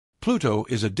Pluto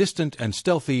is a distant and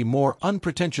stealthy, more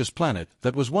unpretentious planet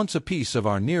that was once a piece of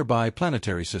our nearby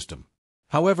planetary system.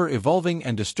 However, evolving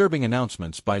and disturbing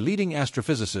announcements by leading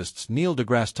astrophysicists Neil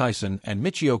deGrasse Tyson and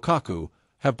Michio Kaku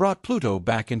have brought Pluto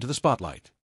back into the spotlight.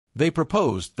 They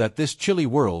proposed that this chilly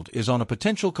world is on a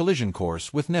potential collision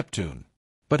course with Neptune.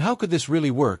 But how could this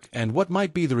really work, and what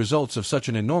might be the results of such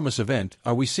an enormous event?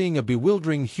 Are we seeing a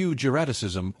bewildering huge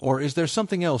erraticism, or is there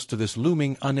something else to this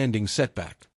looming unending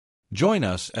setback? Join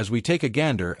us as we take a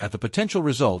gander at the potential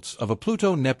results of a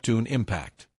Pluto-Neptune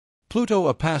impact. Pluto,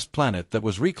 a past planet that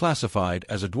was reclassified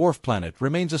as a dwarf planet,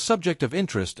 remains a subject of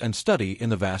interest and study in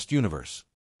the vast universe.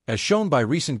 As shown by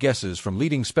recent guesses from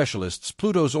leading specialists,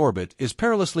 Pluto's orbit is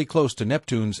perilously close to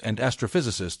Neptune's, and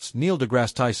astrophysicists Neil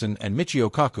deGrasse Tyson and Michio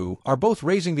Kaku are both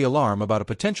raising the alarm about a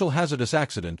potential hazardous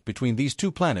accident between these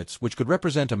two planets, which could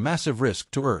represent a massive risk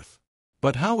to Earth.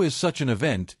 But how is such an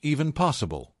event even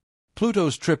possible?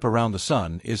 Pluto's trip around the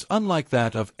Sun is unlike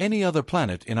that of any other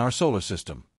planet in our solar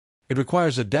system. It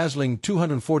requires a dazzling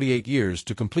 248 years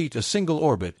to complete a single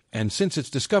orbit, and since its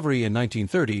discovery in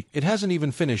 1930, it hasn't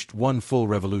even finished one full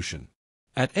revolution.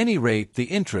 At any rate, the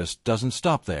interest doesn't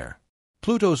stop there.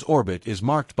 Pluto's orbit is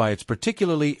marked by its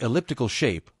particularly elliptical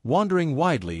shape, wandering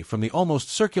widely from the almost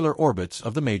circular orbits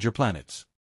of the major planets.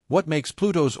 What makes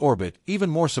Pluto's orbit even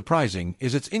more surprising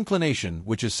is its inclination,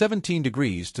 which is 17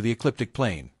 degrees to the ecliptic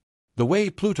plane. The way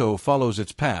Pluto follows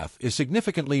its path is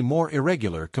significantly more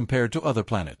irregular compared to other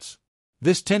planets.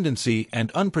 This tendency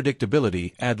and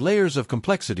unpredictability add layers of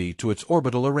complexity to its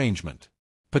orbital arrangement.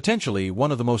 Potentially one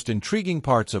of the most intriguing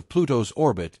parts of Pluto's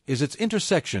orbit is its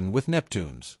intersection with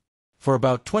Neptune's. For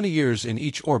about 20 years in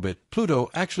each orbit, Pluto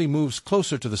actually moves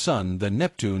closer to the Sun than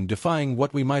Neptune, defying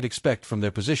what we might expect from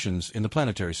their positions in the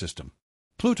planetary system.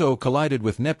 Pluto collided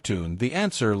with Neptune. The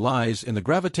answer lies in the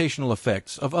gravitational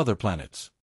effects of other planets.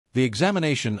 The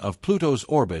examination of Pluto's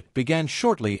orbit began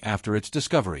shortly after its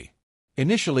discovery.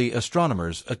 Initially,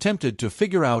 astronomers attempted to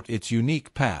figure out its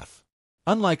unique path.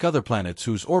 Unlike other planets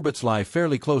whose orbits lie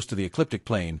fairly close to the ecliptic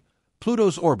plane,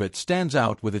 Pluto's orbit stands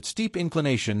out with its steep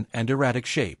inclination and erratic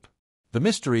shape. The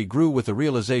mystery grew with the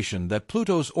realization that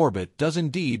Pluto's orbit does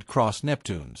indeed cross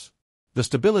Neptune's. The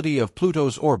stability of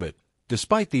Pluto's orbit,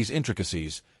 despite these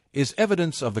intricacies, is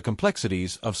evidence of the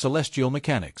complexities of celestial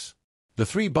mechanics. The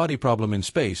three-body problem in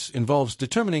space involves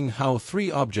determining how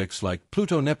three objects like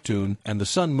Pluto, Neptune, and the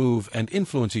Sun move and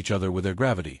influence each other with their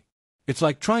gravity. It's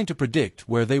like trying to predict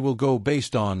where they will go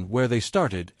based on where they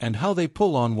started and how they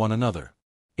pull on one another.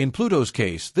 In Pluto's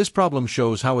case, this problem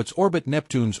shows how its orbit,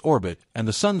 Neptune's orbit, and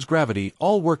the Sun's gravity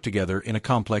all work together in a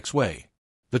complex way.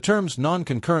 The terms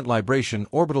non-concurrent libration,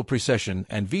 orbital precession,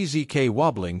 and VZK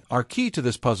wobbling are key to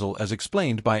this puzzle as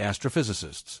explained by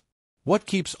astrophysicists. What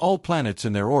keeps all planets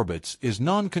in their orbits is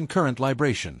non-concurrent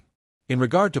libration. In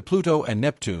regard to Pluto and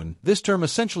Neptune, this term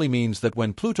essentially means that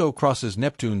when Pluto crosses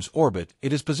Neptune's orbit,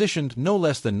 it is positioned no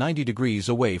less than 90 degrees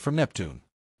away from Neptune.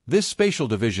 This spatial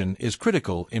division is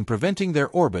critical in preventing their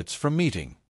orbits from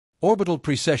meeting. Orbital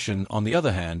precession, on the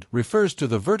other hand, refers to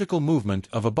the vertical movement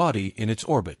of a body in its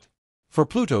orbit. For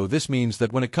Pluto, this means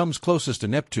that when it comes closest to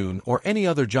Neptune or any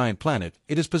other giant planet,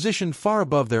 it is positioned far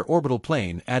above their orbital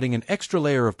plane, adding an extra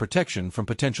layer of protection from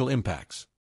potential impacts.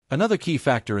 Another key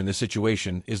factor in this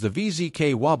situation is the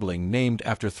VZK wobbling, named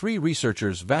after three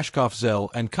researchers, Vashkov,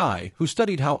 Zell, and Kai, who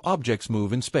studied how objects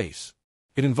move in space.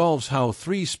 It involves how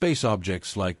three space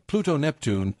objects like Pluto,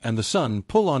 Neptune, and the Sun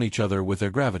pull on each other with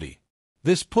their gravity.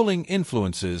 This pulling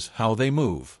influences how they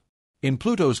move. In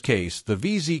Pluto's case, the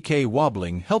VZK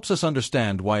wobbling helps us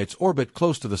understand why its orbit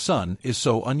close to the Sun is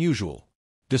so unusual.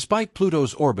 Despite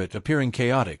Pluto's orbit appearing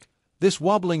chaotic, this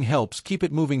wobbling helps keep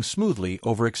it moving smoothly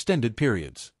over extended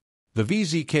periods. The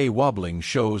VZK wobbling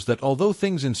shows that although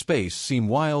things in space seem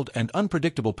wild and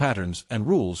unpredictable, patterns and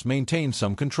rules maintain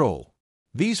some control.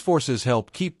 These forces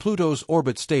help keep Pluto's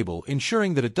orbit stable,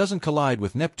 ensuring that it doesn't collide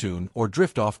with Neptune or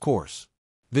drift off course.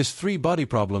 This three-body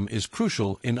problem is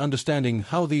crucial in understanding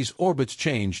how these orbits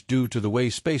change due to the way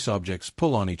space objects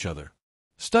pull on each other.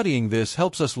 Studying this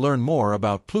helps us learn more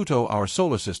about Pluto, our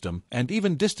solar system, and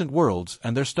even distant worlds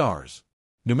and their stars.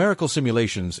 Numerical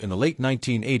simulations in the late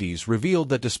 1980s revealed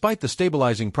that despite the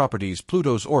stabilizing properties,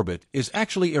 Pluto's orbit is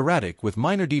actually erratic, with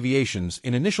minor deviations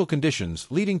in initial conditions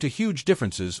leading to huge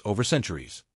differences over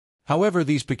centuries. However,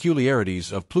 these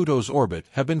peculiarities of Pluto's orbit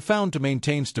have been found to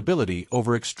maintain stability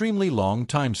over extremely long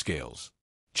timescales.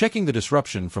 Checking the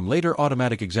disruption from later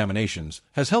automatic examinations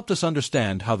has helped us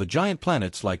understand how the giant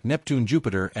planets like Neptune,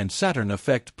 Jupiter, and Saturn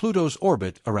affect Pluto's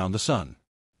orbit around the Sun.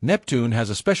 Neptune has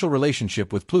a special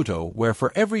relationship with Pluto, where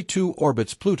for every 2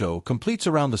 orbits Pluto completes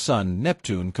around the Sun,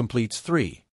 Neptune completes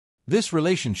 3. This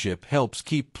relationship helps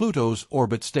keep Pluto's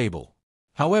orbit stable.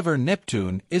 However,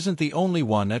 Neptune isn't the only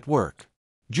one at work.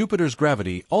 Jupiter's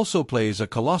gravity also plays a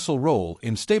colossal role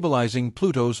in stabilizing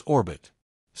Pluto's orbit.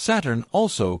 Saturn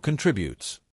also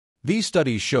contributes. These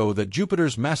studies show that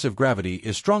Jupiter's massive gravity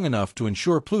is strong enough to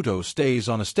ensure Pluto stays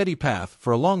on a steady path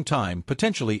for a long time,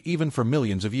 potentially even for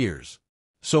millions of years.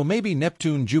 So maybe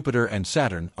Neptune, Jupiter, and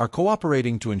Saturn are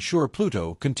cooperating to ensure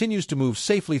Pluto continues to move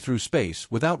safely through space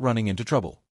without running into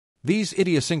trouble. These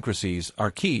idiosyncrasies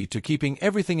are key to keeping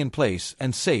everything in place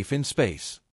and safe in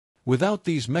space. Without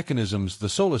these mechanisms, the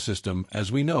solar system,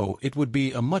 as we know it, would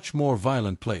be a much more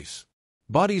violent place.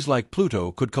 Bodies like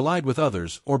Pluto could collide with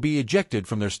others or be ejected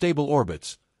from their stable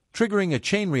orbits, triggering a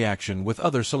chain reaction with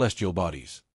other celestial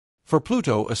bodies. For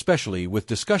Pluto especially, with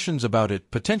discussions about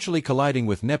it potentially colliding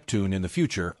with Neptune in the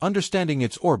future, understanding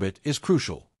its orbit is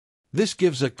crucial. This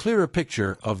gives a clearer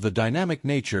picture of the dynamic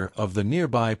nature of the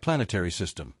nearby planetary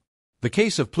system. The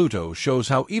case of Pluto shows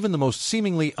how even the most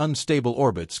seemingly unstable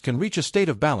orbits can reach a state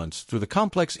of balance through the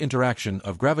complex interaction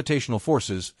of gravitational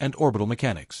forces and orbital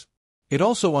mechanics. It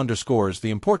also underscores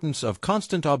the importance of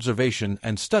constant observation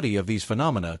and study of these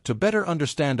phenomena to better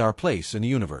understand our place in the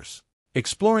universe.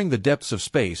 Exploring the depths of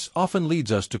space often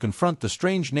leads us to confront the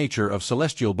strange nature of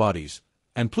celestial bodies,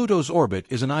 and Pluto's orbit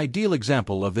is an ideal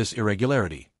example of this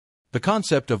irregularity. The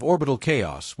concept of orbital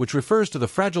chaos, which refers to the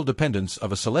fragile dependence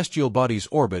of a celestial body's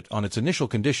orbit on its initial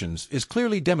conditions, is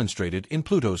clearly demonstrated in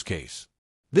Pluto's case.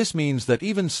 This means that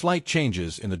even slight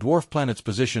changes in the dwarf planet's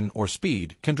position or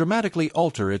speed can dramatically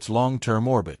alter its long-term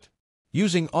orbit.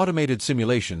 Using automated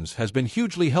simulations has been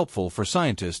hugely helpful for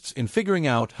scientists in figuring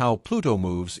out how Pluto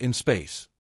moves in space.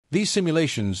 These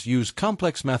simulations use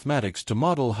complex mathematics to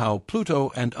model how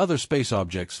Pluto and other space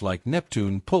objects like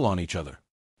Neptune pull on each other.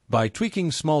 By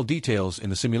tweaking small details in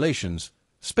the simulations,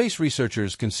 space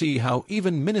researchers can see how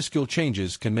even minuscule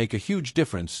changes can make a huge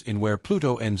difference in where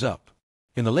Pluto ends up.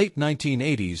 In the late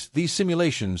 1980s, these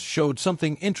simulations showed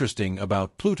something interesting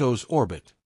about Pluto's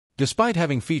orbit. Despite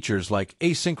having features like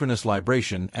asynchronous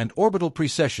libration and orbital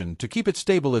precession to keep it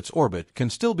stable, its orbit can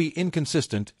still be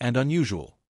inconsistent and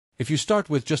unusual. If you start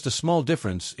with just a small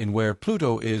difference in where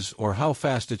Pluto is or how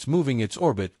fast it's moving, its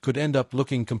orbit could end up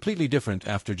looking completely different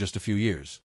after just a few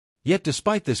years. Yet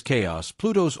despite this chaos,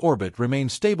 Pluto's orbit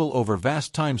remains stable over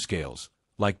vast timescales,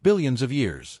 like billions of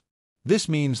years. This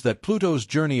means that Pluto's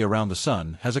journey around the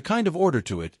Sun has a kind of order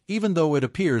to it, even though it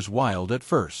appears wild at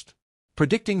first.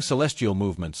 Predicting celestial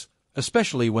movements,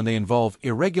 especially when they involve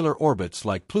irregular orbits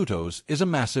like Pluto's, is a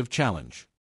massive challenge.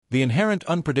 The inherent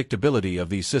unpredictability of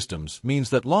these systems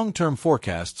means that long-term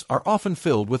forecasts are often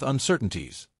filled with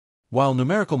uncertainties. While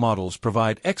numerical models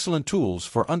provide excellent tools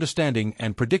for understanding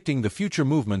and predicting the future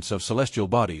movements of celestial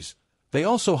bodies, they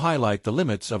also highlight the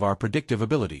limits of our predictive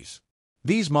abilities.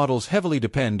 These models heavily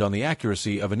depend on the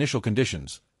accuracy of initial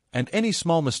conditions, and any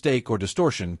small mistake or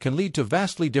distortion can lead to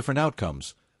vastly different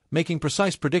outcomes, making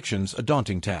precise predictions a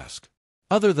daunting task.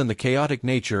 Other than the chaotic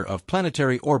nature of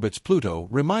planetary orbits, Pluto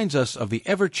reminds us of the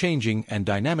ever-changing and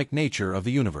dynamic nature of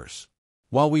the universe.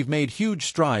 While we've made huge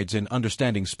strides in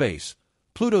understanding space,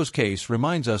 Pluto's case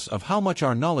reminds us of how much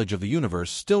our knowledge of the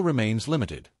universe still remains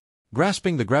limited.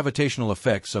 Grasping the gravitational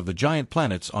effects of the giant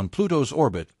planets on Pluto's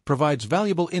orbit provides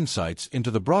valuable insights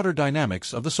into the broader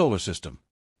dynamics of the solar system.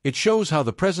 It shows how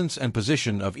the presence and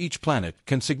position of each planet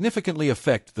can significantly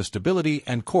affect the stability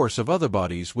and course of other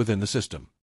bodies within the system.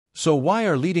 So why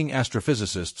are leading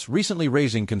astrophysicists recently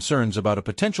raising concerns about a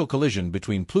potential collision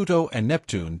between Pluto and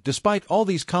Neptune, despite all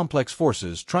these complex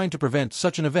forces trying to prevent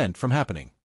such an event from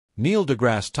happening? Neil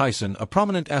deGrasse Tyson, a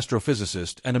prominent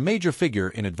astrophysicist and a major figure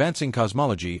in advancing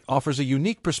cosmology, offers a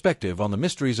unique perspective on the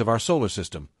mysteries of our solar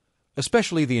system,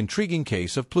 especially the intriguing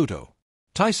case of Pluto.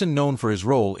 Tyson, known for his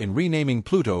role in renaming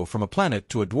Pluto from a planet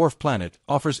to a dwarf planet,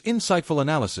 offers insightful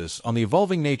analysis on the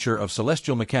evolving nature of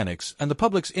celestial mechanics and the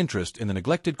public's interest in the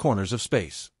neglected corners of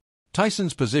space.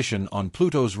 Tyson's position on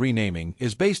Pluto's renaming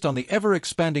is based on the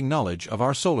ever-expanding knowledge of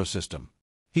our solar system.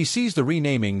 He sees the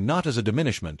renaming not as a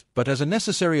diminishment, but as a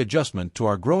necessary adjustment to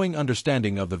our growing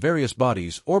understanding of the various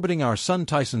bodies orbiting our Sun.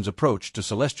 Tyson's approach to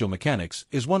celestial mechanics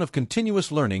is one of continuous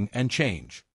learning and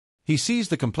change. He sees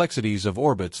the complexities of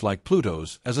orbits like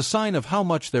Pluto's as a sign of how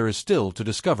much there is still to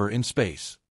discover in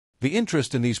space. The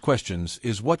interest in these questions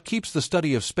is what keeps the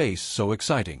study of space so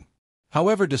exciting.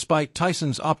 However, despite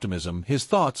Tyson's optimism, his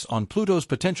thoughts on Pluto's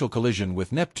potential collision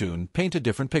with Neptune paint a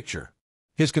different picture.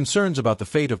 His concerns about the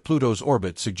fate of Pluto's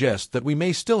orbit suggest that we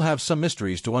may still have some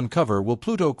mysteries to uncover. Will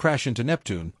Pluto crash into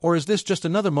Neptune, or is this just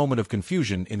another moment of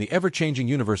confusion in the ever-changing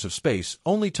universe of space?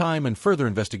 Only time and further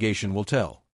investigation will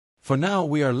tell. For now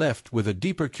we are left with a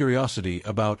deeper curiosity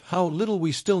about how little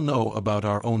we still know about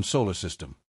our own solar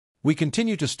system. We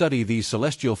continue to study these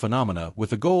celestial phenomena with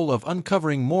the goal of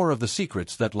uncovering more of the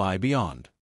secrets that lie beyond.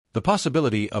 The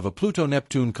possibility of a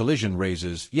Pluto-Neptune collision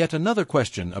raises yet another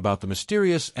question about the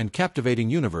mysterious and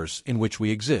captivating universe in which we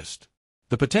exist.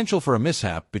 The potential for a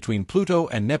mishap between Pluto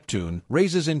and Neptune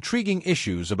raises intriguing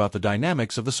issues about the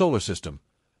dynamics of the solar system,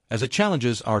 as it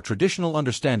challenges our traditional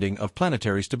understanding of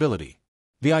planetary stability.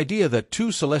 The idea that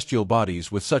two celestial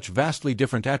bodies with such vastly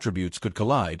different attributes could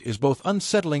collide is both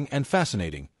unsettling and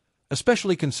fascinating,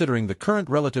 especially considering the current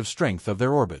relative strength of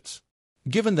their orbits.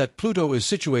 Given that Pluto is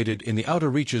situated in the outer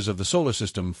reaches of the solar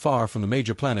system far from the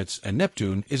major planets and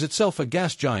Neptune is itself a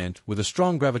gas giant with a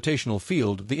strong gravitational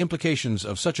field, the implications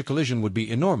of such a collision would be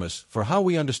enormous for how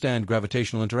we understand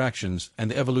gravitational interactions and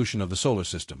the evolution of the solar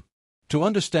system. To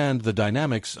understand the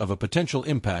dynamics of a potential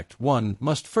impact, one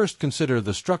must first consider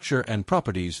the structure and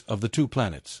properties of the two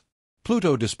planets.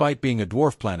 Pluto, despite being a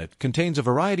dwarf planet, contains a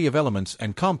variety of elements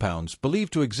and compounds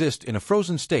believed to exist in a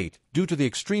frozen state due to the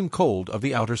extreme cold of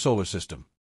the outer solar system.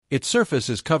 Its surface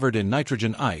is covered in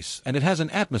nitrogen ice, and it has an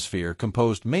atmosphere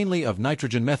composed mainly of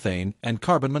nitrogen methane and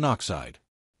carbon monoxide.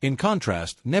 In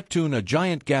contrast, Neptune, a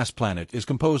giant gas planet, is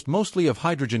composed mostly of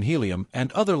hydrogen, helium,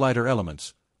 and other lighter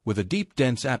elements, with a deep,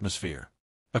 dense atmosphere.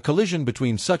 A collision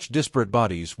between such disparate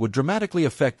bodies would dramatically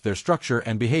affect their structure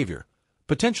and behavior,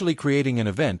 potentially creating an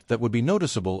event that would be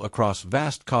noticeable across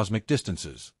vast cosmic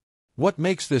distances. What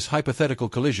makes this hypothetical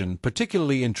collision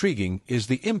particularly intriguing is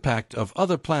the impact of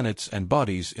other planets and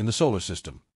bodies in the solar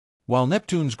system. While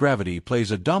Neptune's gravity plays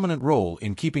a dominant role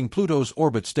in keeping Pluto's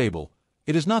orbit stable,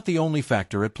 it is not the only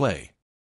factor at play.